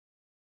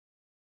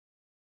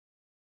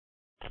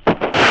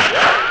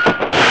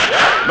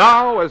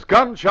Now, as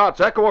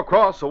gunshots echo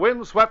across the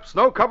wind-swept,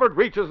 snow-covered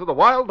reaches of the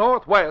wild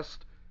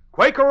Northwest,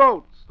 Quaker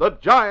Oats, the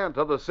giant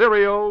of the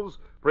cereals,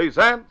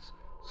 presents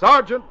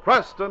Sergeant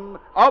Preston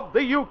of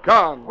the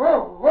Yukon.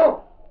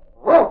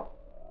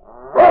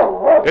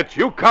 It's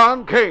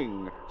Yukon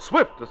King,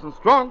 swiftest and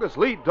strongest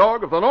lead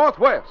dog of the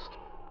Northwest,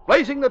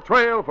 blazing the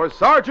trail for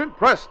Sergeant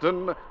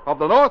Preston of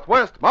the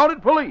Northwest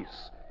Mounted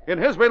Police in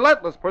his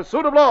relentless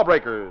pursuit of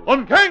lawbreakers.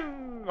 On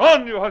King!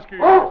 On, you huskies!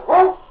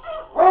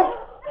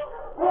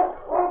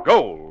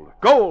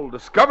 Gold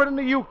discovered in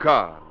the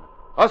Yukon.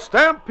 A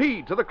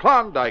stampede to the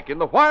Klondike in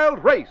the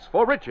wild race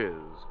for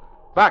riches.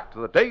 Back to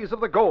the days of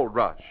the gold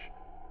rush.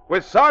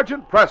 With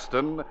Sergeant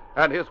Preston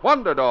and his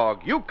wonder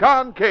dog,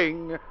 Yukon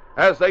King,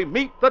 as they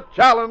meet the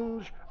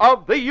challenge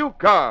of the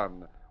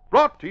Yukon.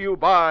 Brought to you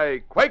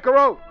by Quaker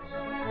Oats.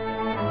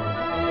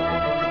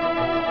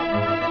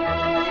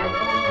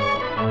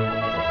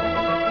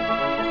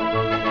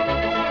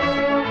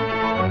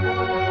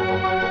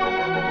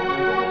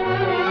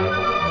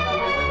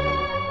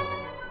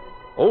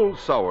 Old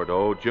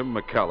sourdough Jim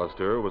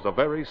McAllister was a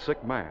very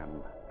sick man,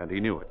 and he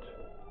knew it.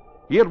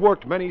 He had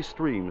worked many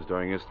streams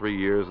during his 3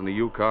 years in the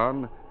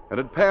Yukon and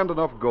had panned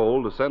enough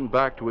gold to send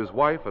back to his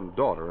wife and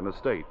daughter in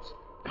estates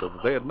so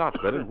that they had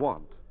not been in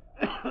want.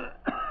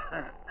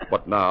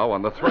 But now,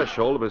 on the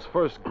threshold of his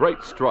first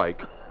great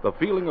strike, the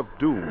feeling of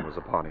doom was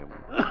upon him.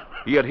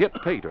 He had hit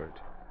pay dirt,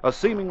 a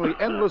seemingly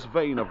endless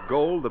vein of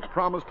gold that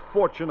promised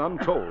fortune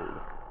untold.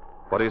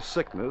 But his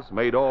sickness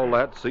made all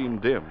that seem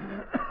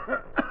dim.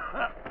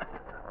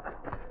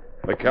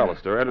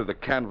 McAllister entered the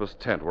canvas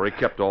tent where he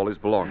kept all his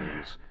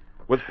belongings.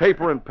 With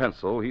paper and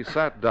pencil, he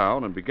sat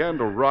down and began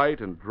to write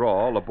and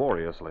draw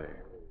laboriously.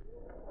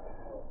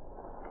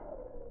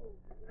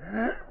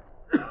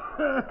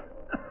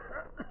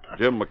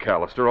 Jim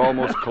McAllister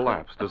almost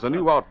collapsed as a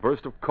new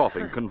outburst of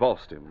coughing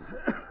convulsed him.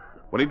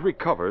 When he'd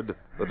recovered,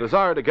 the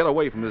desire to get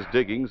away from his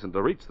diggings and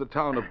to reach the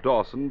town of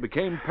Dawson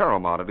became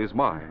paramount in his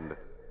mind.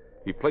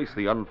 He placed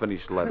the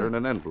unfinished letter in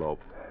an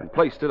envelope and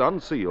placed it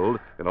unsealed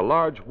in a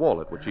large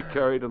wallet which he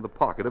carried in the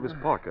pocket of his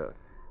parka.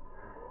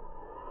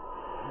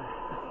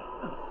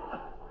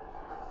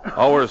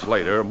 Hours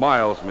later,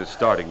 miles from his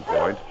starting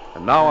point,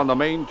 and now on the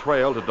main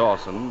trail to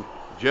Dawson,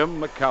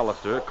 Jim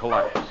McAllister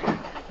collapsed.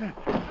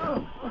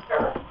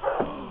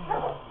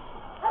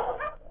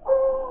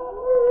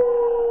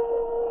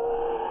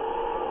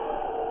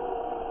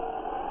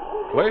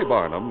 Clay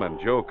Barnum and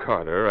Joe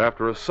Carter,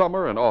 after a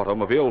summer and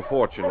autumn of ill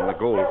fortune in the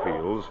gold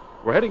fields,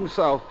 were heading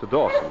south to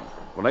Dawson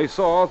when they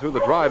saw through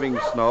the driving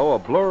snow a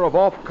blur of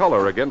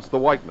off-color against the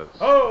whiteness.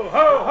 Ho,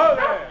 ho, ho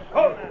there!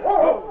 Ho there!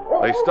 Ho!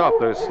 They stopped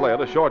their sled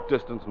a short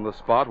distance from the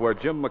spot where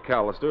Jim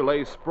McAllister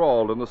lay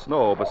sprawled in the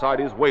snow beside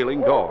his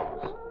wailing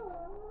dogs.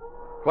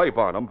 Clay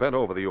Barnum bent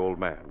over the old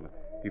man.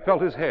 He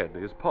felt his head,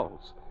 his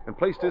pulse, and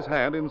placed his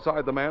hand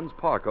inside the man's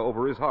parka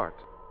over his heart.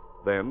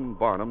 Then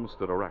Barnum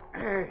stood erect.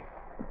 Hey,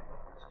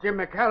 it's Jim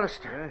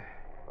McAllister.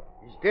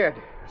 He's dead.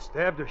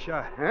 Stabbed or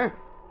shot? Huh?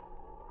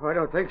 Oh, I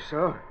don't think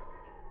so.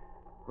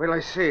 Well,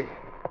 I see.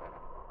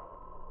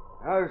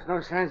 Now, there's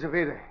no signs of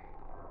either.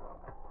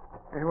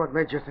 Hey, what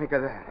made you think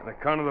of that? On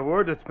account of the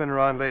word that's been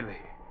around lately.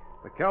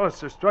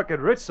 McAllister struck it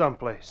rich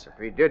someplace.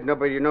 If he did,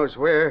 nobody knows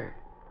where.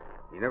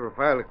 He never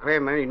filed a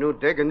claim on any new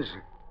diggings.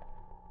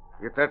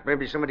 You thought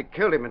maybe somebody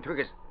killed him and took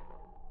his...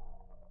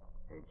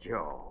 Hey,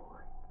 Joe.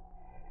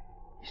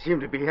 He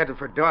seemed to be headed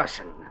for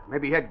Dawson.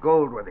 Maybe he had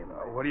gold with him.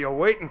 What are you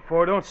waiting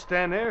for? Don't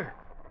stand there.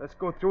 Let's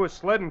go through his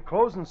sled and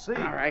clothes and see.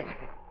 All right.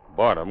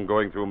 Barnum,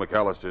 going through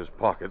McAllister's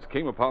pockets,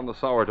 came upon the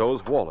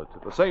sourdough's wallet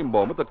at the same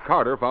moment that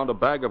Carter found a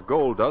bag of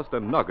gold dust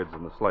and nuggets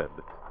in the sled.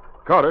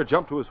 Carter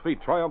jumped to his feet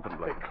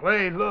triumphantly. Hey,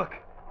 Clay, look.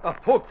 A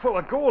poke full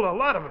of gold, a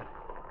lot of it.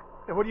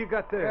 Hey, what do you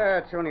got there?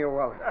 It's only a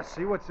wallet.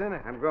 See what's in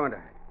it. I'm going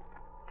to.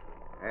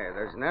 Hey,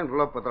 there's an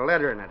envelope with a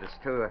letter in it. It's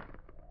to,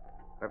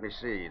 let me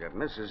see, to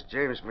Mrs.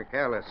 James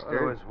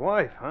McAllister. Oh, his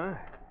wife, huh?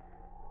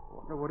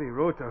 Wonder what he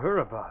wrote to her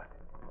about.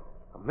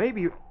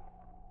 Maybe...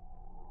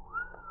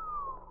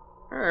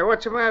 Hey,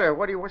 what's the matter?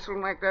 What are you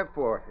whistling like that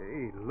for?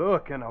 Hey,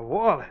 look, in a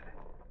wallet.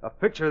 A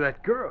picture of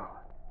that girl.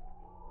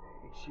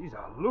 Hey, she's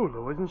a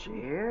Lulu, isn't she?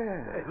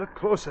 Yeah. Hey, look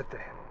close at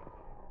that.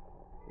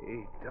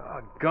 Hey,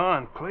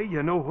 doggone, Clay,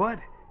 you know what?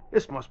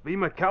 This must be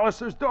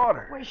McAllister's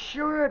daughter. Why,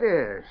 sure it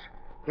is.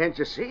 Can't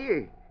you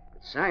see?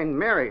 It's signed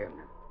Marion.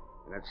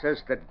 And it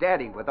says to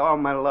Daddy with all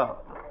my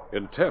love.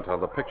 Intent on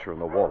the picture in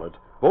the wallet,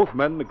 both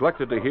men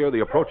neglected to hear the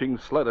approaching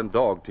sled and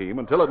dog team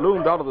until it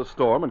loomed out of the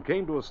storm and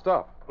came to a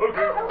stop.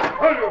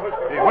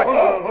 Hey,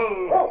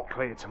 what?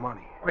 Clay, it's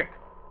money. Quick.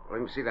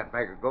 Let me see that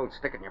bag of gold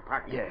stick in your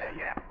pocket. Yeah.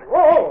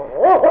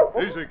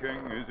 Easy,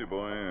 King. Easy,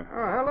 boy. Oh,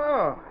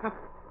 hello.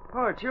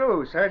 Oh, it's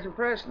you, Sergeant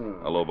Preston.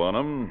 Hello,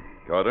 Bonham.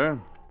 Carter.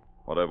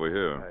 What have we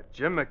here?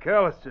 Jim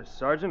McAllister,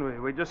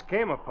 Sergeant. We just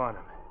came upon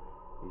him.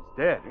 He's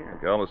dead. Yeah.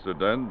 McAllister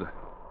dead?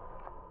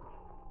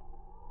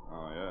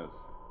 Oh, yes.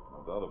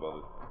 No doubt about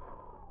it.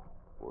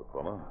 Poor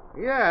fellow.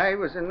 Yeah, he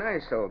was a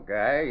nice old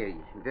guy.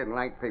 He didn't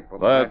like people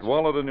That much.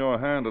 wallet in your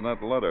hand and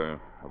that letter,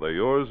 are they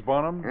yours,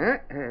 Bonham? Huh?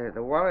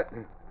 The wallet?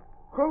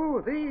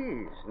 Oh,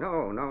 these.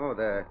 No,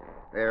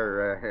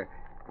 they're,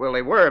 well,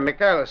 they were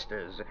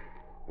McAllister's.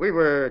 We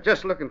were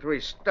just looking through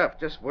his stuff,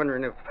 just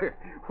wondering if,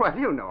 well,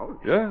 you know.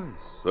 Yes,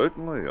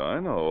 certainly. I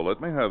know. Let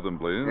me have them,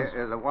 please.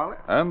 The wallet?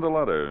 And the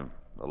letter.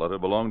 The letter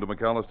belonged to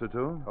McAllister,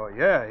 too? Oh,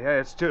 yeah,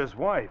 it's to his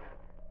wife.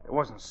 It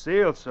wasn't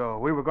sealed, so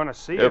we were going to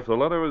see it. If the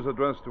letter was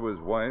addressed to his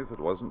wife, it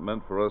wasn't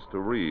meant for us to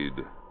read.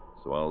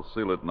 So I'll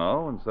seal it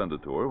now and send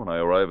it to her when I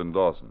arrive in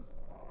Dawson.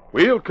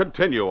 We'll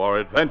continue our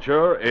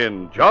adventure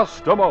in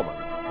just a moment.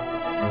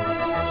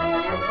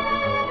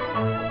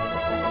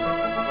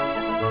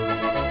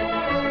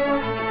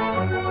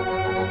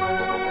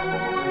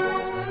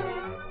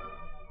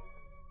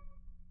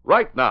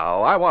 Right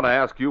now, I want to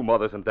ask you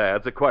mothers and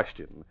dads a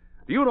question.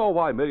 Do you know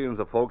why millions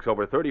of folks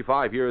over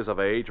 35 years of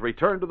age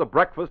return to the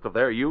breakfast of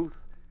their youth?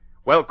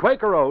 Well,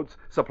 Quaker Oats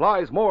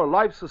supplies more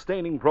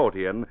life-sustaining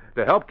protein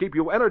to help keep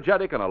you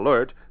energetic and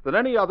alert than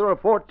any other of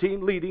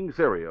 14 leading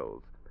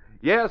cereals.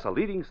 Yes, a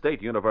leading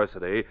state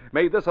university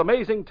made this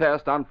amazing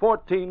test on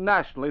 14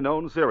 nationally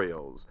known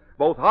cereals,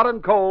 both hot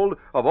and cold,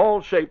 of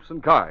all shapes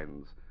and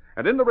kinds.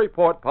 And in the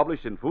report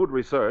published in Food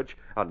Research,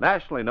 a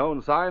nationally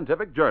known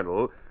scientific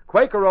journal,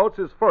 Quaker Oats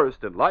is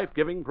first in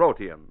life-giving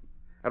protein.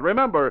 And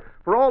remember,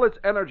 for all its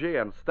energy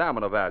and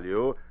stamina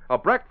value, a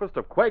breakfast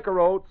of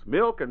Quaker Oats,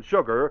 milk, and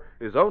sugar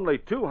is only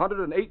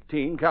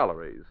 218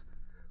 calories.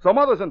 So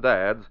mothers and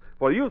dads,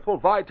 for youthful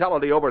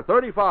vitality over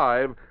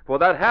 35, for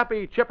that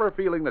happy, chipper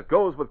feeling that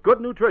goes with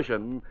good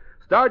nutrition,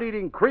 start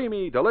eating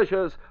creamy,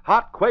 delicious,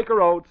 hot Quaker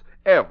Oats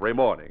every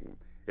morning.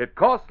 It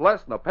costs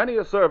less than a penny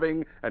a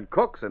serving and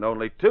cooks in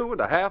only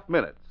 2.5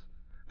 minutes.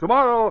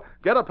 Tomorrow,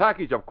 get a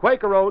package of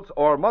Quaker Oats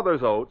or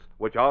Mother's Oats,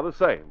 which are the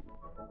same.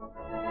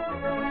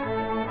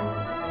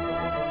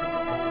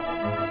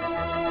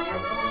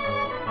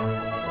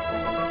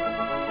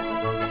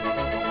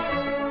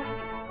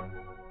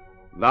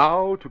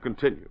 Now to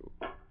continue.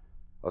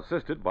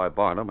 Assisted by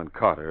Barnum and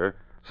Carter,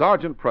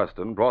 Sergeant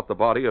Preston brought the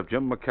body of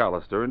Jim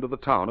McAllister into the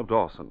town of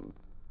Dawson.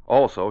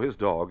 Also his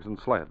dogs and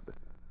sled.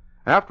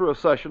 After a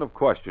session of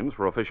questions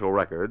for official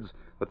records,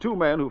 the two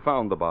men who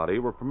found the body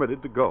were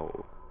permitted to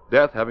go,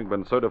 death having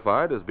been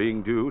certified as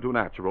being due to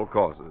natural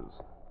causes.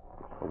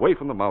 Away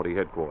from the Mountie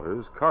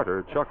headquarters,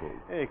 Carter chuckled.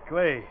 Hey,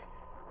 Clay,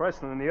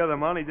 Preston and the other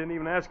Mountie didn't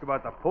even ask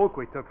about the poke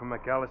we took from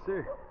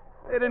McAllister.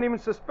 They didn't even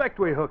suspect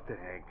we hooked it.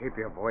 Hey, keep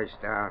your voice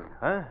down.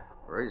 Huh?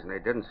 The reason they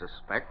didn't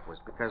suspect was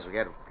because we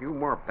had a few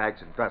more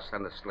bags of dust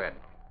on the sled.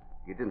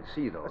 You didn't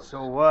see those.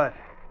 So what?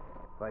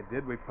 If I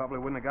did, we probably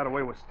wouldn't have got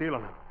away with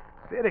stealing them.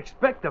 They'd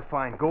expect to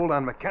find gold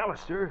on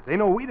McAllister. They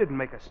know we didn't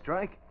make a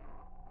strike.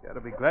 Gotta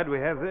be glad we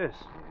have this.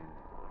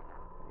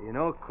 You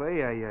know,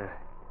 Clay, I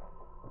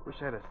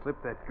wish I'd have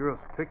slipped that girl's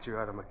picture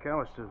out of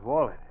McAllister's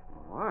wallet.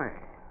 Why?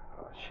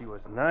 Oh, she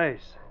was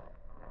nice.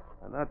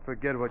 I'll not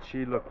forget what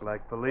she looked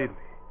like, believe me.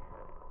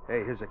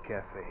 Hey, here's a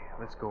cafe.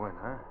 Let's go in,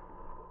 huh?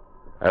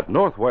 At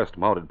Northwest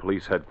Mounted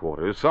Police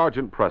Headquarters,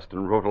 Sergeant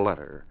Preston wrote a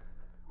letter.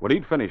 When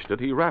he'd finished it,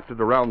 he wrapped it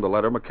around the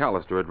letter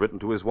McAllister had written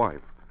to his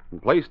wife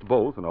and placed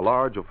both in a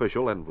large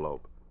official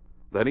envelope.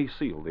 Then he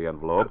sealed the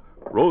envelope,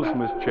 rose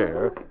from his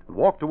chair, and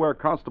walked to where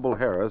Constable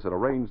Harris had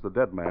arranged the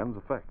dead man's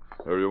effects.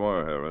 Here you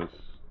are, Harris.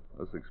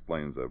 This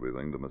explains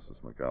everything to Mrs.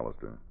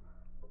 McAllister.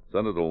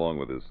 Send it along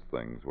with his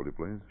things, will you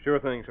please? Sure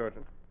thing,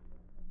 Sergeant.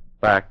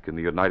 Back in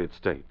the United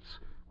States,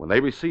 when they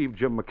received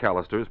Jim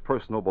McAllister's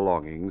personal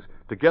belongings,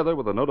 together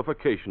with a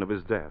notification of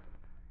his death,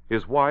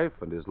 his wife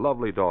and his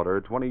lovely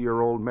daughter,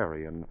 20-year-old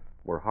Marion,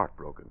 were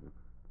heartbroken.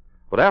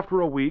 But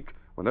after a week,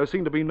 when there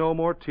seemed to be no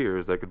more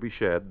tears that could be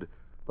shed,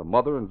 the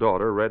mother and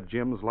daughter read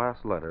Jim's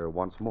last letter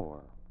once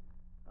more.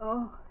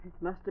 Oh, it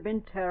must have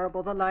been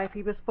terrible, the life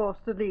he was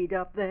forced to lead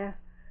up there.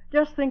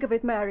 Just think of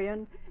it,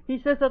 Marion.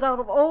 He says that out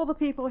of all the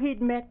people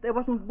he'd met, there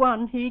wasn't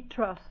one he'd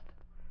trust.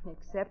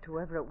 Except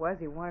whoever it was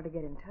he wanted to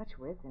get in touch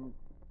with, and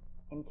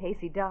in case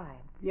he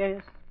died.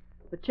 Yes,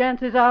 but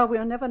chances are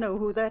we'll never know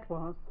who that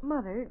was.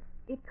 Mother,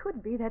 it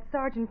could be that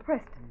Sergeant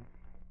Preston.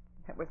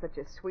 That was such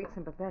a sweet,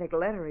 sympathetic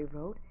letter he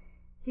wrote.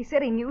 He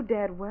said he knew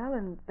Dad well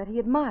and that he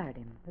admired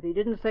him. But he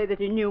didn't say that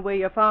he knew where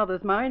your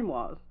father's mine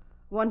was,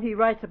 one he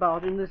writes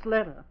about in this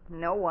letter.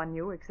 No one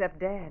knew except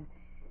Dad.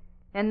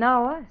 And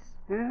now us.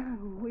 Yeah,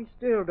 we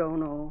still don't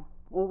know.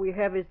 All we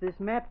have is this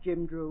map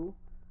Jim drew.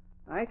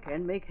 I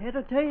can't make head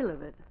or tail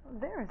of it.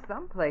 There are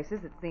some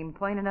places that seem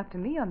plain enough to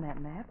me on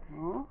that map.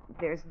 Oh?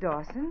 There's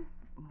Dawson.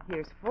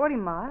 Here's 40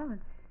 Mile.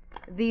 And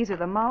these are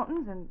the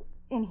mountains. And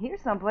in here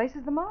someplace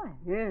is the mine.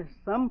 Yes,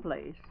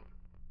 someplace.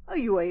 Are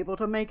you able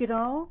to make it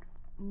out?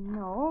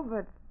 No,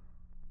 but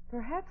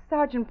perhaps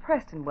Sergeant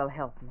Preston will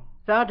help me.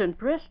 Sergeant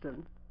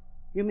Preston?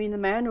 You mean the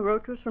man who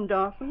wrote to us from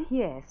Dawson?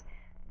 Yes.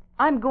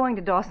 I'm going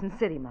to Dawson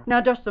City, Mother.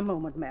 Now, just a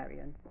moment,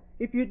 Marion.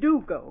 If you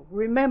do go,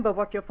 remember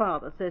what your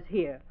father says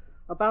here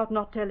about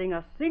not telling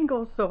a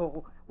single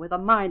soul where the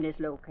mine is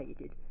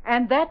located.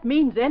 And that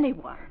means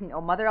anyone.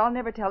 No, Mother, I'll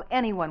never tell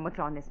anyone what's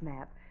on this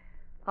map.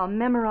 I'll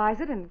memorize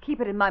it and keep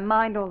it in my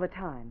mind all the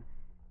time.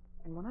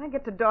 And when I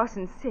get to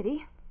Dawson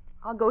City,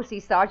 I'll go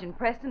see Sergeant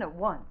Preston at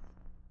once.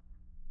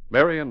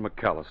 Marion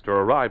McAllister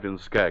arrived in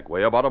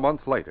Skagway about a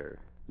month later.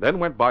 then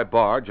went by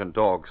barge and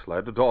dog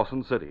sled to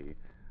Dawson City,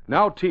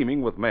 now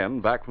teeming with men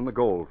back from the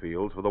gold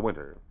fields for the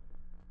winter.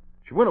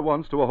 She went at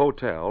once to a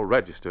hotel,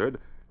 registered,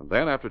 and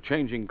then, after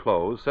changing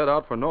clothes, set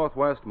out for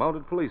Northwest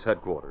Mounted Police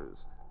Headquarters.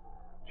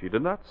 She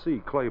did not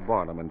see Clay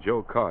Barnum and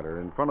Joe Carter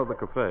in front of the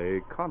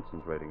cafe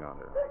concentrating on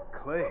her.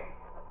 Clay,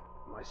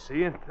 am I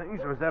seeing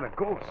things, or is that a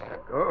ghost?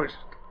 A ghost?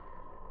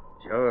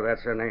 Joe,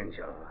 that's an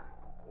angel.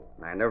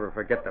 I never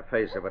forget the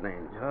face of an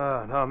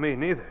angel. No, me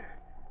neither.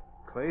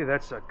 Clay,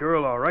 that's a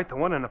girl, all right, the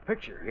one in the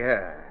picture.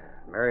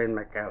 Yeah, Marion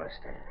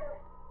McAllister.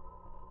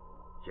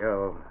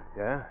 Joe.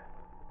 Yeah?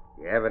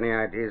 You have any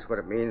ideas what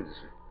it means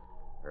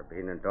for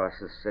being in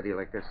Dawson City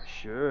like this?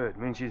 Sure, it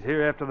means she's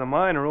here after the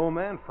mine her old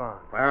man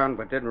found. Found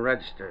but didn't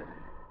register.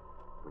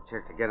 We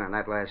checked again on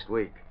that last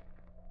week.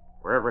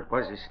 Wherever it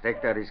was he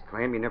staked out his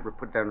claim, he never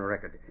put down a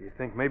record. You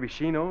think maybe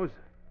she knows?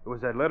 It was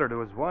that letter to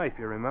his wife,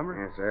 you remember?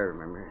 Yes, I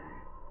remember.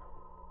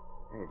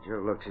 Hey,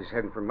 Joe, look, she's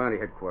heading for Mountie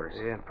headquarters.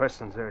 Yeah, and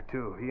Preston's there,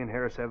 too. He and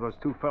Harris have those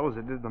two fellows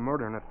that did the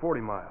murder in that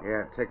 40 Mile.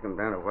 Yeah, take them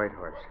down to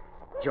Whitehorse.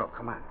 Joe,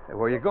 come on. Hey,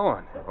 where you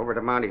going? Over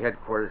to Mountie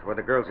headquarters where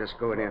the girl's just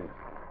going in.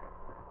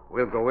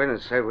 We'll go in and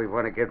say we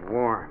want to get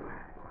warm.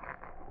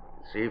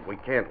 See if we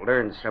can't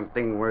learn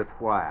something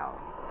worthwhile.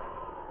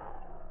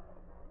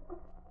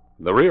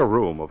 In the rear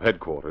room of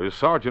headquarters,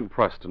 Sergeant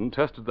Preston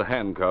tested the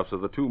handcuffs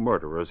of the two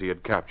murderers he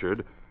had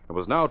captured and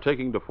was now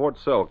taking to Fort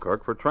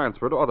Selkirk for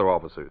transfer to other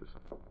officers.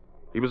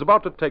 He was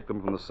about to take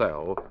them from the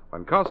cell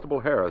when Constable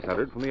Harris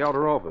entered from the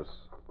outer office.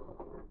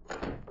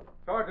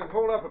 Sergeant,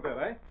 hold up a bit,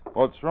 eh?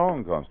 What's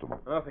wrong,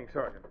 Constable? Nothing,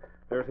 Sergeant.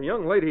 There's a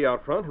young lady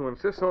out front who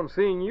insists on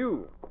seeing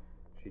you.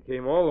 She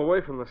came all the way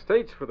from the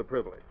States for the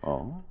privilege.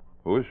 Oh?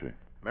 Who is she?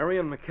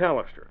 Marion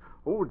McAllister.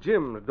 Old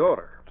Jim, the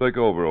daughter. Take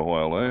over a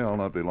while, eh? I'll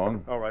not be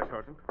long. All right,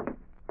 Sergeant.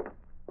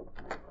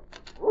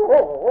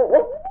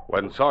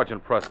 When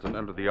Sergeant Preston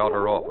entered the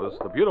outer office,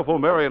 the beautiful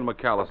Marion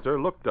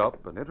McAllister looked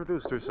up and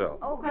introduced herself.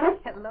 Oh,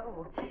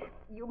 hello.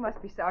 You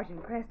must be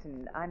Sergeant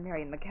Preston. I'm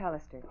Marion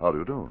McAllister. How do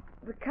you do?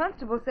 The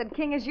constable said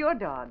King is your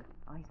dog.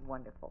 Oh, he's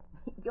wonderful.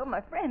 You're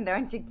my friend,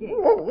 aren't you,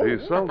 King?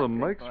 He seldom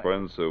makes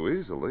friends so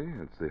easily.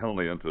 It's the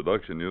only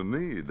introduction you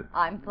need.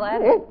 I'm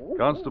flattered.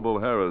 Constable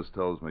Harris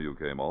tells me you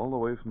came all the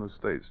way from the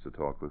States to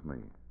talk with me.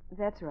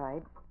 That's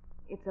right.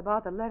 It's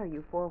about the letter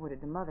you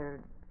forwarded to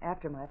Mother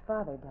after my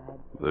father died.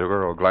 The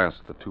girl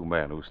glanced at the two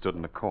men who stood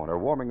in the corner,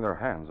 warming their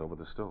hands over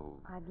the stove.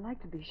 I'd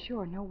like to be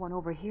sure no one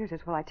overhears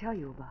us while I tell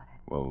you about it.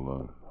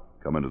 Well,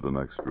 come into the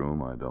next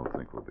room. I don't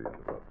think we'll be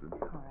interrupted.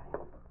 All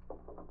right.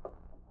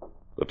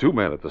 The two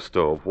men at the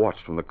stove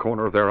watched from the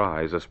corner of their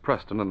eyes as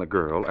Preston and the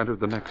girl entered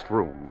the next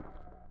room.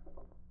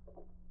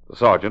 The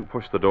sergeant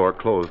pushed the door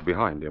closed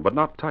behind him, but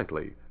not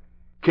tightly.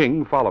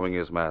 King, following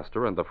his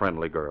master and the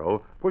friendly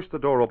girl, pushed the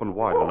door open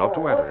wide enough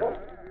to enter.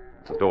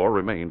 The door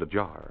remained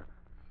ajar.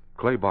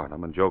 Clay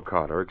Barnum and Joe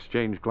Carter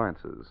exchanged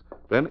glances,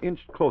 then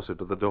inched closer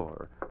to the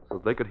door so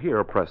that they could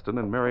hear Preston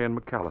and Marion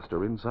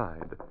McAllister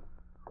inside.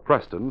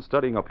 Preston,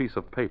 studying a piece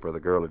of paper the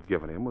girl had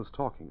given him, was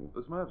talking.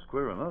 This map's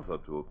clear enough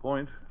up to a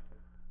point.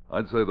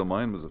 I'd say the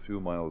mine was a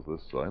few miles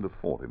this side of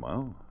 40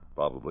 Mile,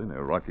 probably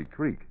near Rocky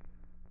Creek.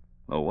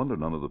 No wonder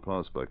none of the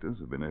prospectors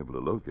have been able to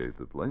locate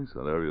the place.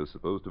 That area's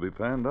supposed to be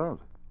panned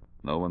out.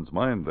 No one's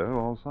mined there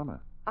all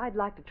summer. I'd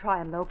like to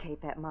try and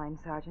locate that mine,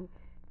 Sergeant.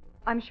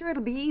 I'm sure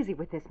it'll be easy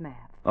with this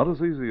map. Not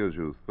as easy as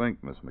you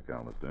think, Miss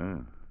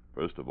McAllister.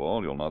 First of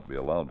all, you'll not be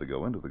allowed to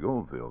go into the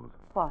gold fields.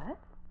 What?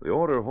 The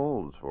order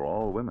holds for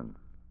all women.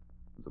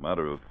 As a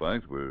matter of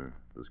fact, we're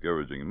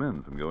discouraging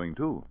men from going,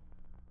 too.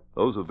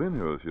 Those who've been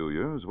here a few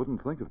years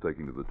wouldn't think of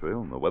taking to the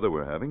trail in the weather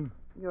we're having.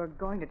 You're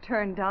going to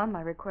turn down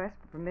my request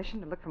for permission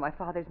to look for my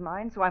father's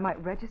mine so I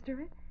might register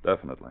it?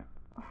 Definitely.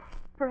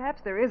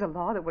 Perhaps there is a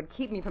law that would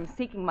keep me from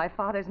seeking my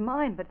father's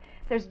mine, but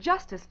there's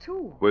justice,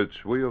 too.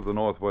 Which we of the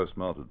Northwest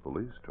Mounted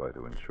Police try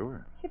to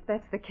ensure. If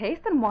that's the case,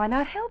 then why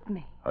not help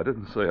me? I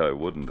didn't say I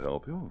wouldn't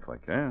help you if I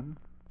can.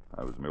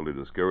 I was merely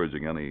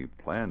discouraging any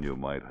plan you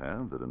might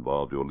have that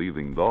involved your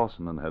leaving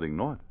Dawson and heading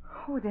north.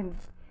 Oh,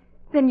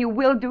 then you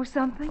will do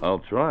something? I'll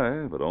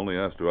try, but only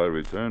after I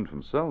return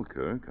from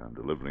Selkirk. I'm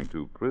delivering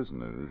 2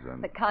 prisoners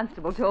and... The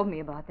constable told me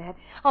about that.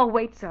 I'll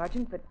wait,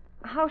 Sergeant, but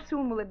how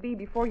soon will it be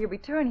before you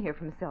return here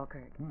from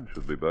Selkirk? I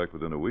should be back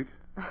within a week.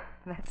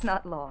 That's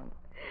not long.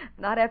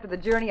 Not after the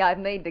journey I've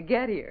made to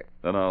get here.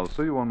 Then I'll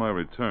see you on my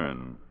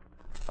return.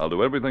 I'll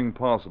do everything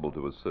possible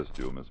to assist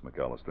you, Miss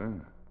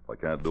McAllister. If I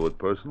can't do it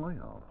personally,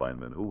 I'll find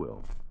men who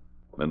will.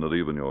 Men that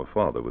even your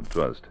father would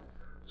trust.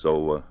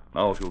 So,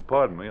 now if you'll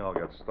pardon me, I'll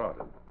get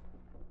started.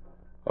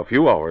 A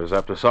few hours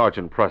after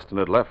Sergeant Preston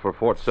had left for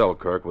Fort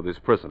Selkirk with his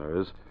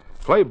prisoners,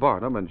 Clay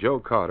Barnum and Joe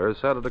Carter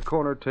sat at a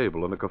corner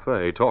table in a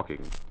cafe talking.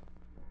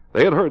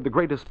 They had heard the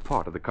greatest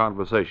part of the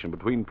conversation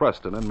between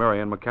Preston and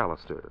Marion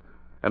McAllister,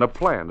 and a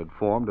plan had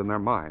formed in their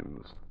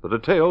minds. The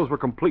details were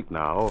complete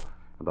now,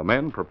 and the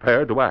men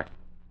prepared to act.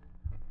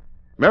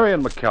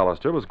 Marion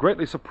McAllister was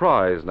greatly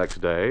surprised next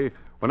day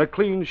when a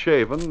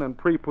clean-shaven and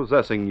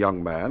prepossessing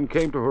young man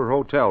came to her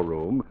hotel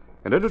room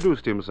and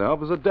introduced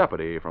himself as a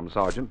deputy from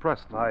Sergeant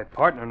Preston. My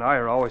partner and I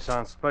are always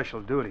on special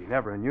duty,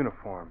 never in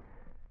uniform.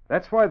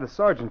 That's why the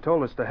sergeant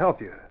told us to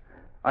help you.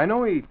 I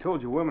know he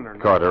told you women are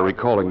not... Carter,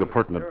 recalling the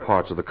pertinent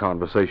parts of the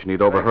conversation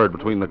he'd overheard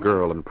between the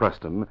girl and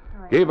Preston,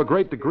 gave a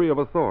great degree of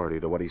authority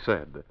to what he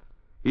said.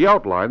 He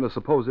outlined the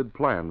supposed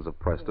plans of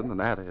Preston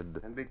and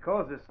added... And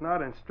because it's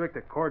not in strict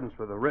accordance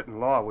with the written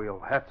law,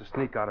 we'll have to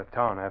sneak out of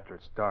town after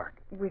it's dark.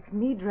 With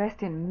me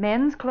dressed in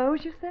men's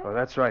clothes, you said? Oh,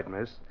 that's right,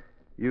 miss.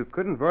 You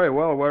couldn't very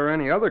well wear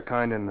any other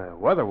kind in the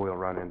weather we'll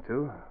run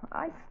into.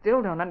 I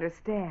still don't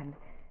understand.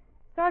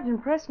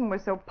 Sergeant Preston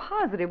was so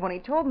positive when he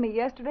told me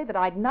yesterday that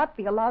I'd not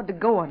be allowed to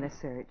go on the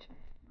search.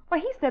 Why,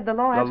 he said the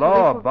law... The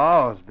law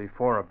bows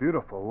before a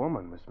beautiful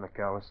woman, Miss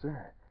McAllister.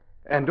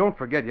 And don't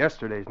forget,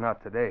 yesterday's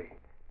not today.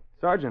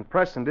 Sergeant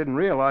Preston didn't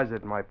realize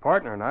that my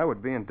partner and I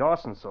would be in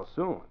Dawson so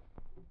soon.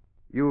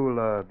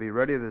 You'll be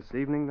ready this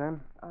evening, then?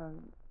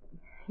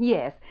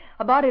 Yes,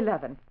 about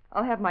 11.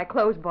 I'll have my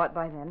clothes bought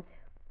by then.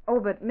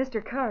 Oh, but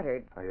Mr.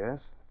 Carter... Oh, yes?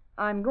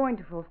 I'm going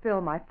to fulfill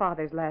my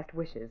father's last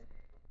wishes.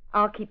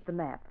 I'll keep the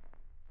map.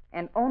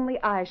 And only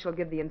I shall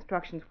give the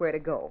instructions where to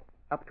go,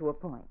 up to a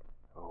point.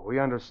 Oh, we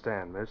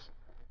understand, miss.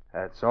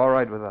 That's all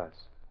right with us.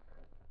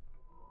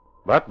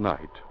 That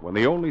night, when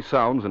the only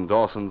sounds in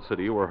Dawson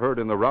City were heard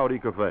in the rowdy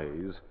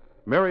cafes,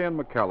 Mary Ann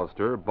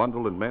McAllister,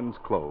 bundled in men's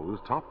clothes,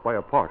 topped by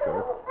a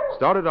parka,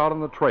 started out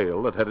on the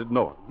trail that headed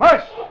north.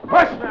 Mush!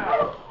 Mush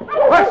now!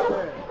 Mush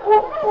there!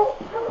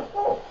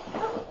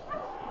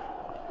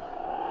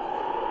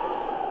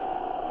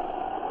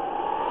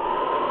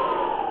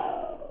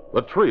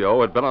 The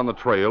trio had been on the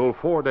trail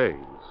 4 days.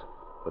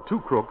 The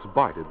two crooks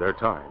bided their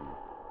time,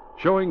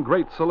 showing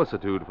great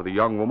solicitude for the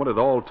young woman at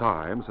all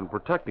times and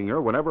protecting her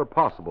whenever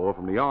possible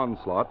from the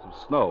onslaughts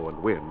of snow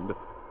and wind.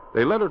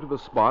 They led her to the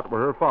spot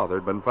where her father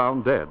had been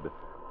found dead,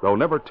 though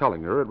never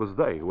telling her it was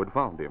they who had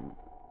found him.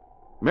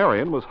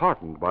 Marion was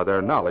heartened by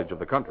their knowledge of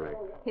the country.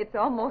 It's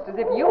almost as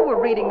if you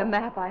were reading the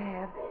map I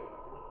have.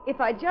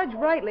 If I judge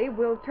rightly,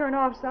 we'll turn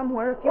off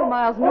somewhere a few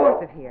miles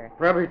north of here.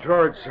 Probably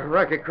towards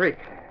Rocky Creek.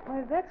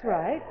 Why, that's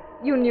right.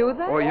 You knew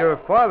that? Well, your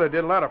father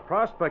did a lot of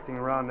prospecting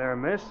around there,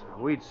 miss.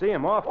 We'd see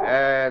him often.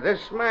 This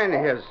mine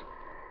of his.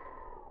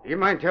 Do you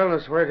mind telling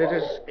us where it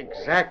is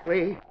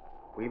exactly?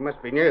 We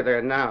must be near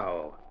there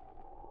now.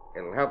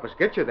 It'll help us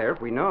get you there if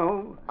we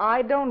know.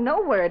 I don't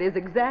know where it is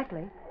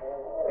exactly.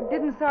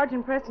 Didn't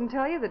Sergeant Preston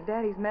tell you that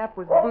Daddy's map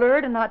was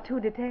blurred and not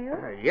too detailed?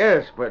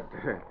 Yes, but,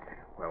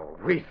 well,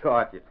 we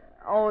thought...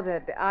 Oh,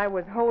 that I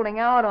was holding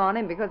out on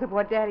him because of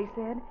what Daddy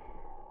said?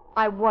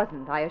 I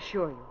wasn't, I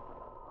assure you.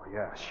 Oh,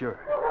 yeah, sure.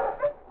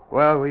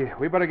 Well,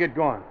 we better get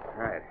going.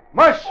 Right.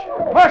 Mush!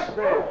 Mush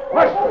there!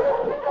 Mush there!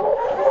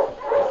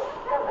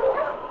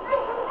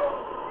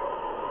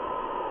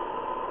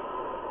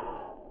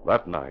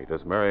 That night,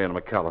 as Mary Ann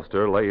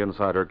McAllister lay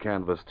inside her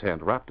canvas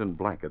tent, wrapped in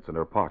blankets and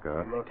her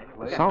parka,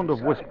 the sound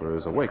of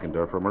whispers awakened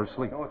her from her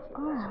sleep.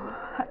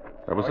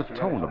 There was a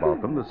tone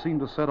about them that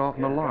seemed to set off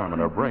an alarm in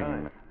her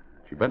brain.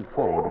 She bent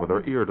forward with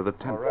her ear to the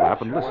tent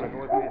flap and listened.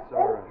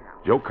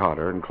 Joe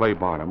Carter and Clay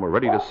Barnum were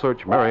ready to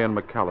search Mary Ann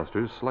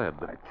McAllister's sled.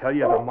 I tell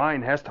you, the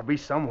mine has to be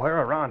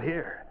somewhere around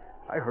here.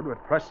 I heard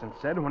what Preston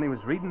said when he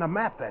was reading the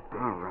map that day.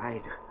 All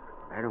right.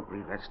 I don't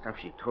believe that stuff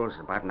she told us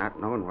about not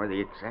knowing where the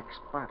exact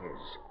spot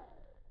is.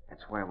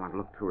 That's why I want to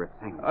look through her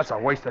things. That's a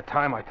waste of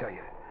time, I tell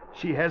you.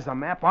 She has the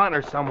map on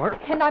her somewhere.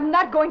 And I'm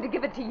not going to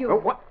give it to you. Oh,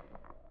 what?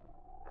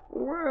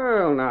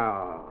 Well,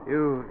 now.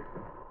 You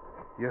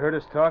heard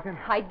us talking?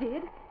 I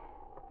did.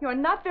 You're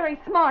not very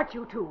smart,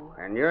 you two.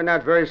 And you're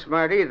not very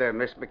smart either,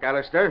 Miss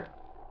McAllister.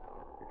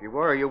 If you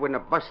were, you wouldn't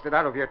have busted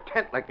out of your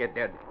tent like you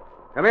did.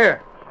 Come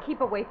here.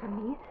 Keep away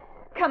from me.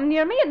 Come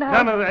near me and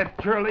None of that,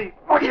 Curly.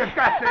 What do you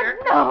got there?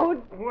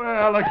 No.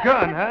 Well, a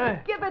gun, huh?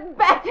 Give it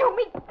back to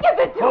me. Give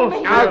it to Hold me.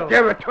 still. I'll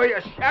give it to you.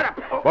 Shut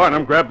up.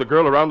 Barnum grabbed the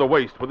girl around the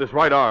waist with his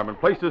right arm and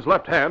placed his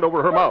left hand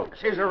over her mouth.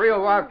 She's a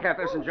real wildcat,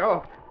 listen,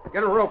 Joe.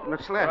 Get a rope and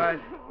a sled.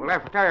 Right. We'll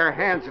have to tie her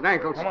hands and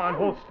ankles. Come on,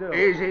 hold still.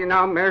 Easy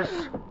now, miss.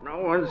 No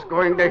one's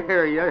going to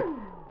hear you.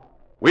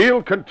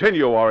 We'll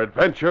continue our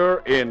adventure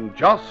in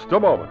just a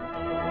moment.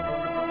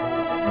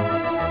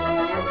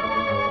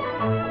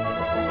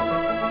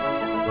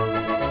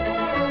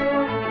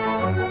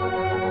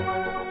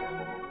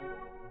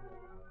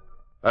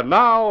 And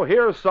now,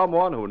 here's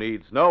someone who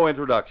needs no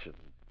introduction.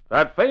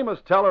 That famous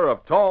teller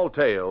of tall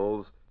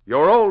tales,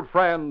 your old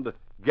friend,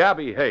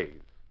 Gabby Hayes.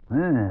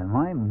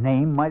 My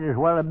name might as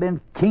well have been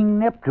King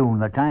Neptune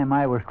the time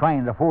I was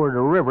trying to ford a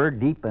river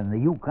deep in the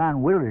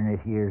Yukon wilderness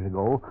years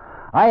ago.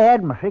 I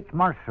had my 6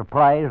 months'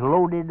 supplies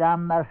loaded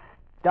on the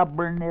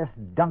stubbornest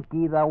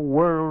donkey the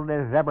world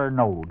has ever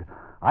knowed.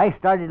 I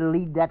started to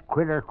lead that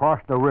critter across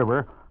the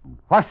river.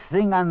 First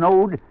thing I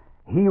knowed,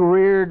 he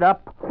reared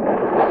up,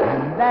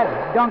 and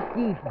that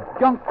donkey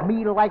dunked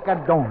me like a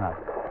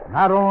donut.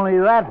 Not only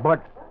that,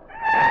 but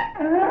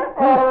he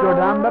stood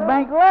on the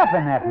bank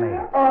laughing at me.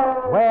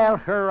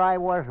 Well, sir, I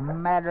was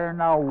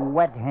madder'n a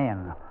wet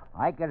hen.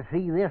 I could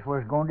see this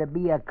was going to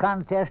be a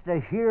contest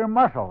of sheer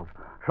muscles.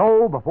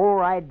 So,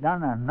 before I'd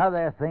done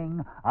another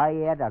thing, I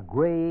had a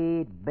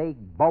great big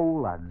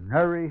bowl of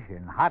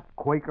nourishing hot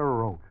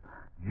Quaker oats.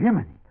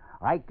 Jiminy,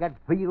 I could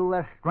feel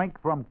the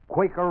strength from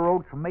Quaker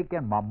oats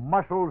making my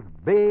muscles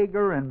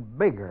bigger and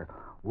bigger.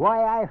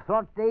 Why, I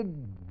thought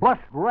they'd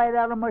bust right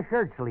out of my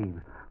shirt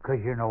sleeves. 'Cause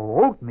you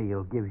know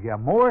oatmeal gives you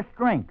more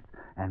strength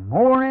and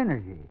more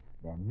energy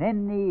than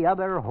any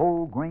other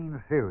whole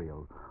grain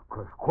cereal.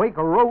 'Cause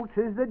Quaker Oats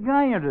is the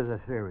giant of the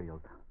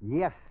cereals.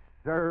 Yes,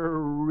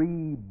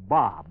 sirree,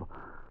 Bob.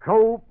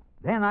 So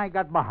then I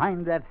got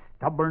behind that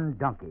stubborn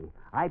donkey.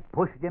 I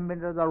pushed him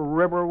into the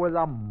river with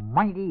a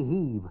mighty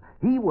heave.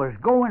 He was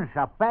going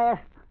so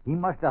fast, he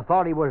must have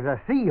thought he was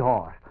a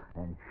seahorse.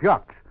 And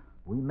shucks,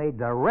 we made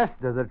the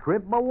rest of the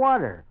trip by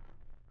water.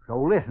 So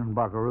listen,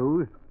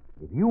 buckaroos.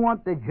 If you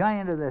want the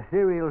giant of the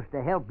cereals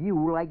to help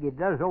you like it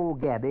does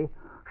old Gabby,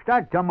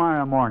 start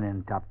tomorrow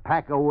morning to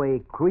pack away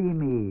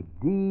creamy,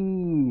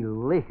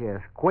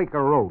 delicious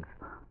Quaker Oats.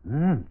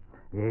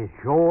 It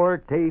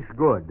sure tastes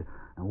good.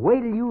 And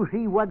wait till you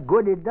see what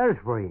good it does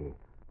for you.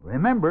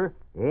 Remember,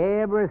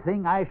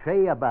 everything I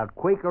say about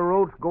Quaker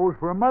Oats goes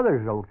for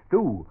Mother's Oats,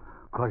 too,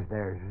 'cause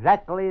they're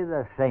exactly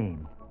the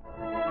same.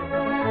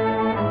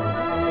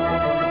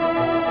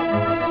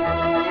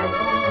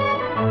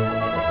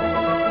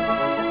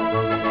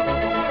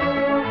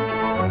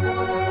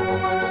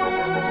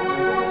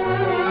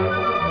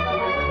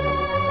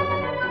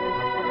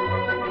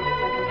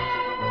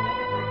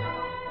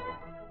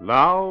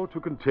 Now to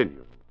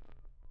continue.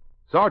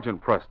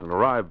 Sergeant Preston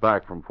arrived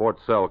back from Fort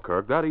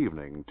Selkirk that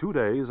evening, 2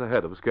 days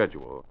ahead of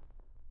schedule.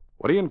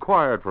 When he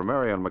inquired for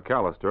Marion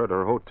McAllister at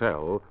her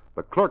hotel,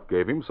 the clerk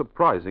gave him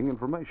surprising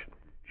information.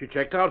 She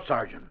checked out,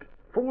 Sergeant,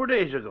 4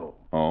 days ago.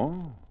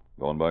 Oh?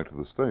 Going back to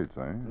the States,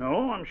 eh?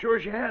 No, I'm sure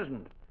she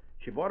hasn't.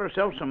 She bought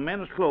herself some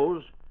men's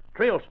clothes,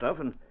 trail stuff,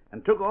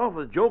 and took off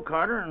with Joe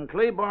Carter and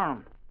Clay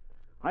Barham.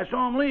 I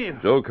saw him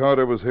leave. Joe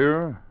Carter was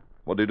here?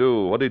 What'd he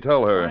do? What'd he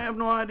tell her? I have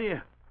no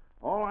idea.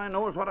 All I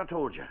know is what I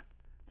told you.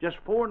 Just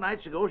 4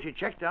 nights ago, she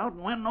checked out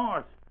and went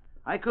north.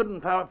 I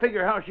couldn't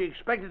figure how she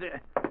expected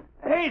it.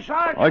 Hey,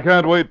 Sergeant! I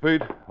can't wait,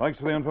 Pete. Thanks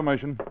for the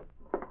information.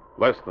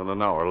 Less than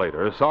an hour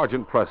later,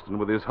 Sergeant Preston,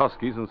 with his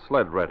huskies and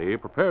sled ready,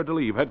 prepared to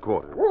leave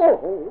headquarters.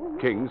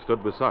 King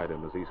stood beside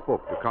him as he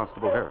spoke to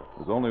Constable Harris.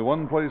 There's only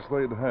one place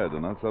they'd head,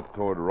 and that's up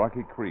toward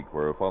Rocky Creek,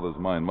 where her father's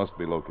mine must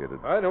be located.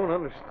 I don't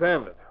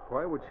understand it.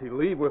 Why would she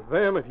leave with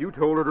them if you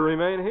told her to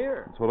remain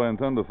here? That's what I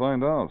intend to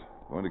find out.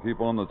 Going to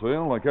keep on the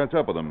trail till I catch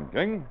up with them.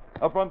 King,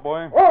 up front,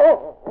 boy.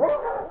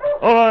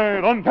 All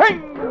right, on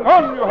King!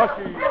 On, you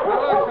husky! Good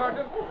luck,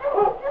 Sergeant.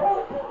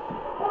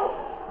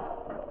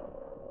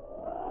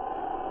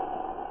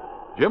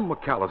 Jim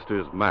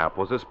McAllister's map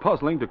was as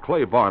puzzling to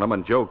Clay Barnum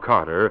and Joe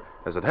Carter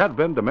as it had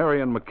been to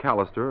Marion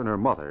McAllister and her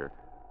mother.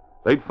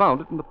 They'd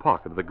found it in the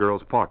pocket of the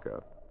girl's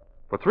parka.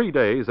 For 3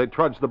 days, they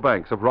trudged the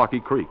banks of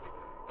Rocky Creek,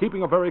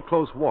 keeping a very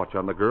close watch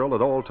on the girl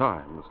at all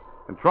times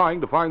and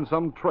trying to find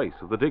some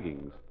trace of the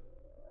diggings.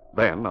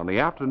 Then, on the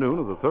afternoon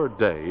of the 3rd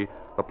day,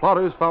 the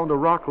plotters found a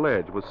rock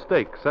ledge with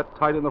stakes set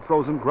tight in the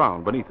frozen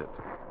ground beneath it.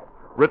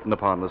 Written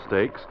upon the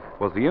stakes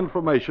was the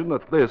information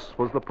that this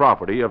was the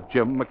property of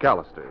Jim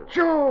McAllister.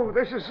 Joe,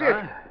 this is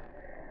it.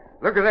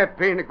 Look at that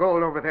vein of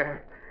gold over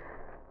there.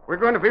 We're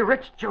going to be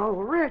rich, Joe,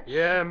 rich.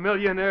 Yeah,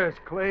 millionaires,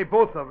 Clay,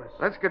 both of us.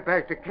 Let's get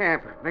back to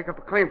camp and make up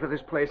a claim for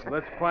this place.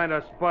 Let's find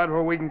a spot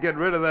where we can get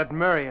rid of that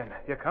Marion.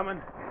 You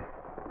coming?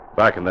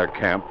 Back in their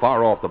camp,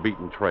 far off the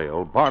beaten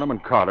trail, Barnum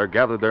and Carter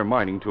gathered their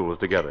mining tools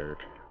together,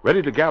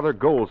 ready to gather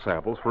gold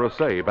samples for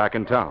assay back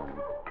in town.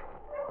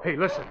 Hey,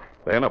 listen.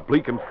 Then a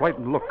bleak and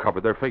frightened look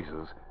covered their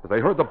faces as they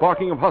heard the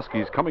barking of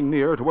huskies coming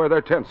near to where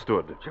their tent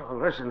stood. Joe,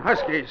 listen,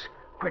 huskies.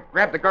 Quick,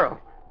 grab the girl.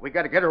 We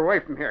got to get her away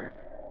from here.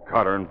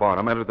 Carter and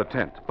Barnum entered the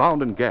tent,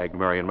 bound and gagged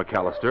Marion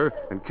McAllister,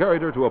 and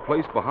carried her to a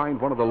place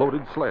behind one of the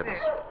loaded sleds.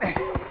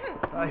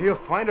 He'll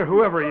find her,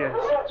 whoever he is.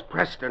 It's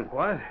Preston.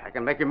 What? I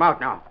can make him out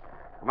now.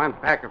 Come on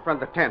back in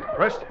front of the tent.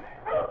 Preston?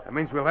 That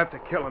means we'll have to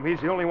kill him. He's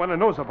the only one who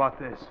knows about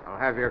this. I'll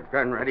have your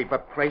gun ready,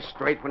 but play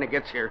straight when he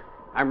gets here.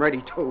 I'm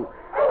ready, too.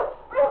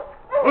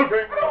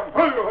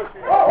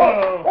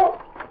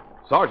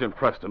 Sergeant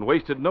Preston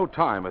wasted no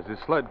time as his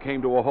sled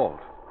came to a halt,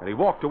 and he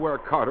walked to where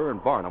Carter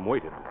and Barnum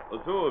waited. The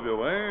two of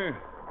you, eh?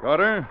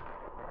 Carter?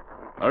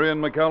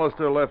 Marion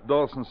McAllister left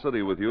Dawson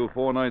City with you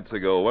 4 nights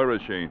ago. Where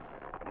is she?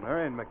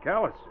 Marion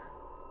McAllister?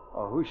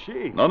 Oh, who's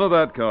she? None of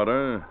that,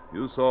 Carter.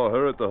 You saw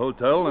her at the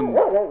hotel and...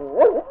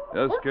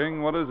 Yes,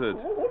 King, what is it?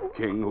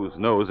 King, whose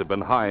nose had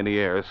been high in the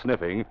air,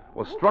 sniffing,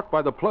 was struck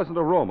by the pleasant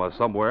aroma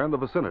somewhere in the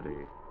vicinity.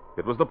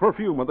 It was the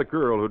perfume of the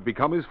girl who'd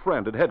become his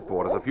friend at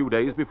headquarters a few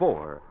days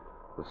before.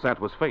 The scent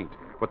was faint,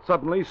 but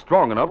suddenly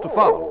strong enough to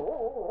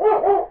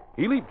follow.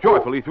 He leaped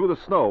joyfully through the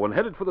snow and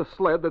headed for the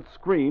sled that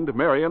screened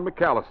Marion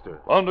McAllister.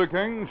 Thunder,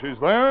 King, she's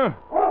there?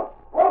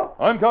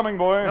 I'm coming,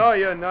 boy. No,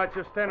 you're not.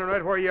 You're standing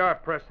right where you are,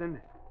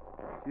 Preston.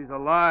 She's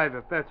alive,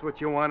 if that's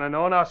what you want to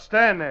know. Now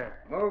stand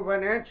there. Move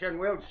an inch and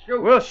we'll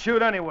shoot. We'll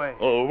shoot anyway.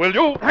 Oh, will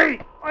you?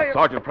 Hey!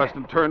 Sergeant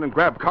Preston turned and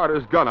grabbed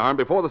Carter's gun arm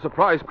before the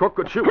surprised crook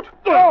could shoot.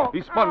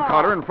 He spun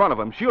Carter in front of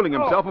him, shielding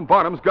himself from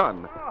Barnum's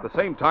gun, at the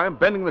same time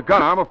bending the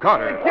gun arm of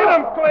Carter. Hit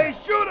him, Clay!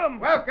 Shoot him!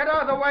 Well, get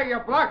out of the way.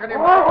 You're blocking him.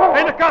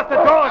 Hey, look out, the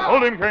dog!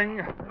 Hold him,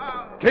 King.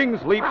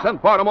 King's leap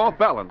sent Barnum off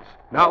balance.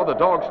 Now the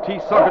dog's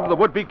teeth sunk into the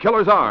would-be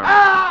killer's arm.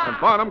 And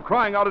Barnum,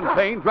 crying out in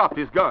pain, dropped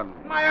his gun.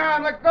 My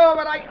arm, let go of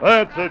it.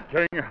 That's it,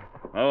 King.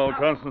 Now I'll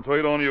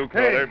concentrate on you,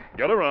 Carter.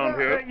 Get around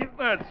here.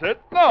 That's it.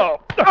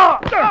 No!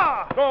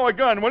 Throw a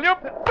gun, will you?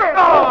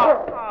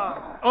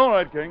 All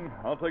right, King.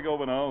 I'll take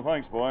over now.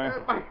 Thanks, boy.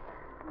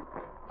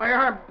 My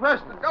arm,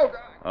 Preston. Go.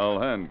 I'll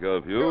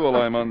handcuff you while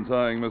I'm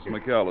untying Miss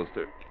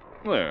McAllister.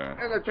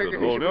 There. Should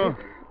hold you.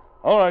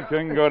 All right,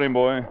 King. Got him,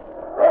 boy.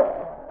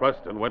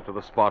 Preston went to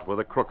the spot where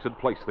the crooks had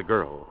placed the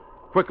girl.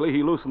 Quickly,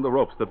 he loosened the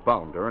ropes that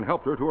bound her and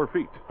helped her to her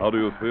feet. How do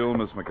you feel,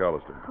 Miss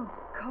McAllister? Oh,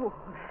 cold.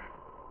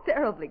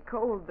 Terribly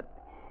cold, but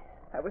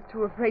I was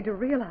too afraid to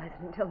realize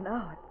it until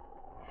now.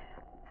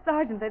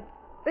 Sergeant,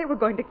 they were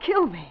going to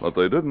kill me. But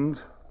they didn't.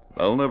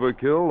 They'll never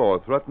kill or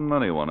threaten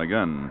anyone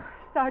again.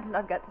 Sergeant,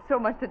 I've got so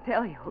much to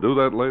tell you. Do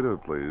that later,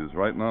 please.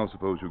 Right now,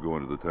 suppose you go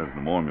into the tent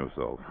and warm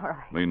yourself. All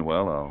right.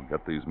 Meanwhile, I'll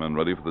get these men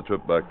ready for the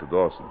trip back to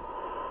Dawson.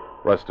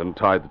 Preston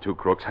tied the two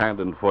crooks hand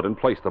and foot and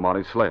placed them on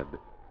his sled.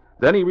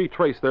 Then he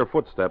retraced their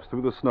footsteps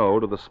through the snow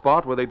to the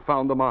spot where they'd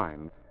found the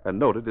mine and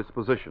noted its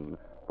position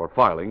for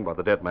filing by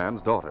the dead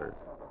man's daughter.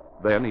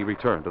 Then he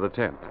returned to the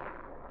tent.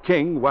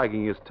 King,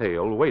 wagging his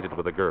tail, waited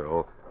with the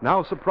girl,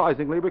 now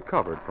surprisingly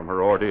recovered from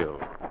her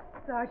ordeal.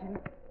 Sergeant,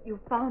 you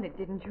found it,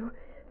 didn't you?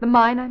 The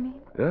mine, I mean?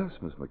 Yes,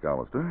 Miss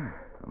McAllister.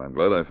 And I'm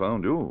glad I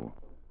found you.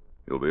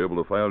 You'll be able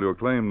to file your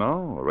claim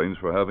now, arrange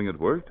for having it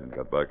worked, and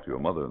get back to your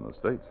mother in the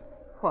States.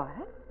 What?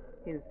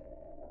 Is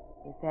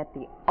that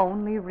the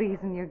only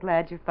reason you're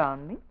glad you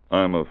found me?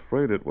 I'm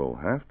afraid it will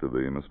have to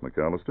be, Miss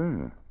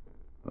McAllister.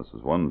 This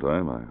is one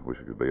time. I wish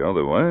it could be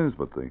otherwise,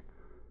 but the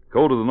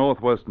Code of the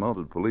Northwest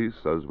Mounted Police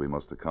says we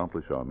must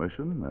accomplish our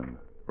mission and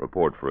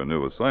report for a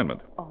new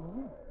assignment.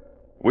 Oh.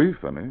 We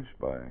finish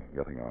by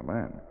getting our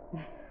man.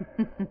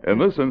 In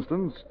this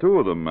instance, two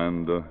of them,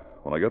 and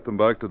when I get them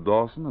back to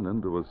Dawson and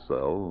into a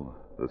cell,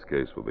 this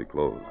case will be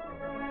closed.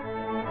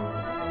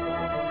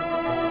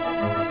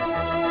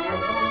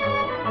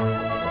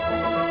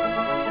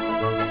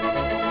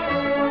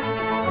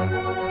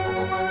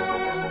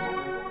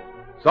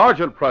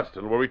 Sergeant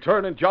Preston will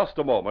return in just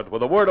a moment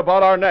with a word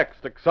about our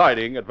next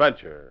exciting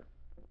adventure.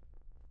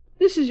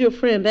 This is your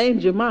friend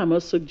Aunt Jemima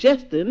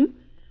suggesting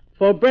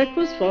for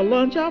breakfast, for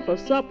lunch, or for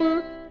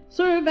supper,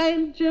 serve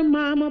Aunt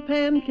Jemima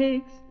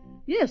pancakes.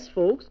 Yes,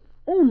 folks,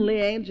 only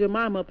Aunt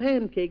Jemima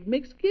pancake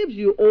mix gives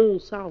you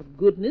Old South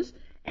goodness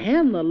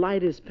and the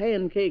lightest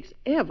pancakes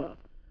ever.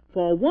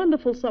 For a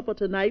wonderful supper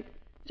tonight,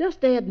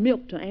 just add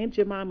milk to Aunt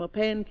Jemima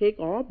pancake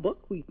or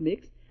buckwheat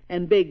mix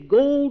and bake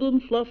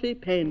golden fluffy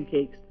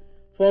pancakes.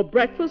 For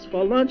breakfast,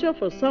 for lunch, or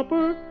for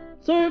supper,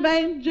 serve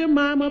Aunt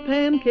Jemima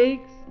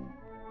pancakes.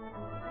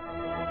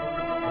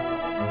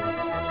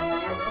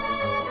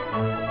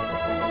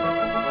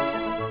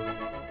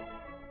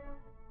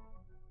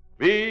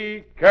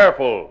 Be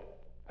careful.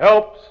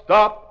 Help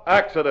stop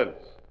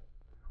accidents.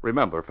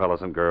 Remember,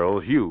 fellas and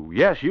girls, you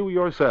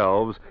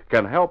yourselves,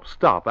 can help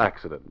stop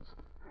accidents.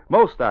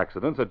 Most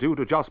accidents are due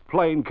to just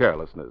plain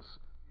carelessness.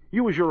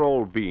 Use your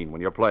old bean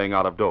when you're playing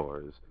out of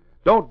doors.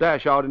 Don't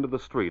dash out into the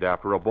street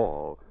after a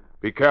ball.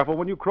 Be careful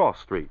when you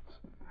cross streets.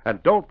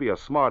 And don't be a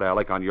smart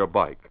aleck on your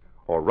bike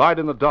or ride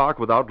in the dark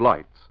without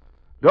lights.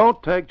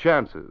 Don't take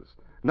chances,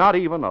 not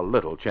even a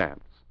little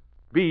chance.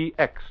 Be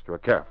extra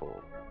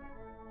careful.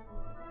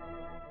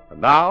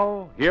 And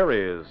now, here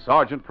is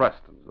Sergeant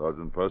Preston.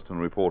 Sergeant Preston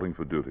reporting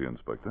for duty,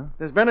 Inspector.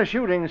 There's been a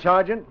shooting,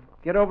 Sergeant.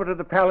 Get over to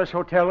the Palace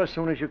Hotel as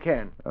soon as you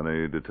can.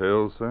 Any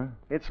details, sir?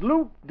 It's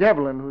Luke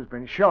Devlin who's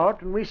been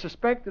shot, and we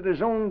suspect that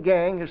his own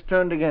gang has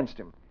turned against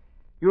him.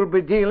 You'll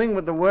be dealing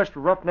with the worst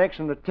roughnecks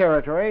in the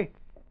territory,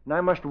 and I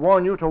must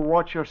warn you to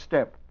watch your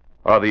step.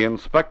 Are the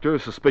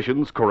inspector's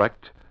suspicions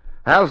correct?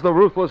 Has the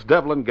ruthless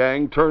Devlin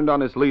gang turned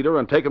on its leader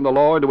and taken the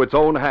law into its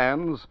own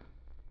hands?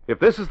 If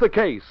this is the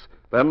case,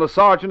 then the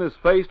sergeant is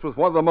faced with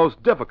one of the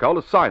most difficult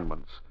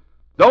assignments.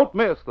 Don't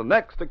miss the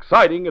next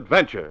exciting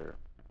adventure.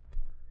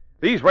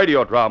 These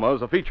radio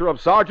dramas, a feature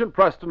of Sergeant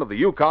Preston of the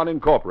Yukon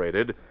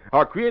Incorporated,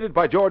 are created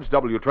by George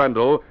W.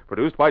 Trendle,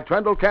 produced by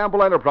Trendle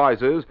Campbell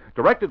Enterprises,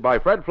 directed by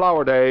Fred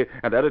Flowerday,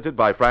 and edited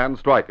by Fran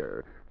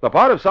Stryker. The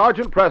part of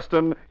Sergeant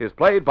Preston is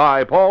played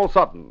by Paul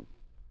Sutton.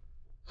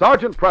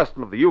 Sergeant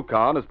Preston of the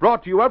Yukon is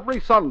brought to you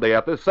every Sunday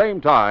at this same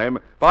time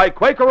by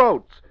Quaker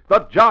Oats,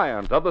 the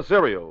giant of the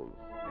cereals.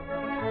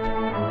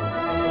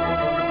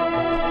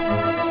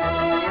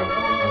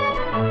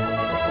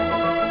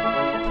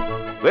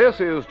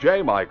 This is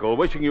J. Michael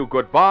wishing you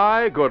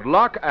goodbye, good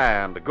luck,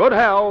 and good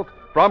health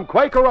from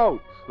Quaker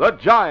Oats, the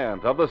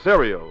giant of the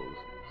cereals.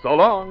 So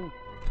long.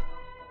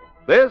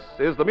 This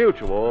is the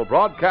Mutual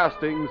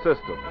Broadcasting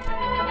System.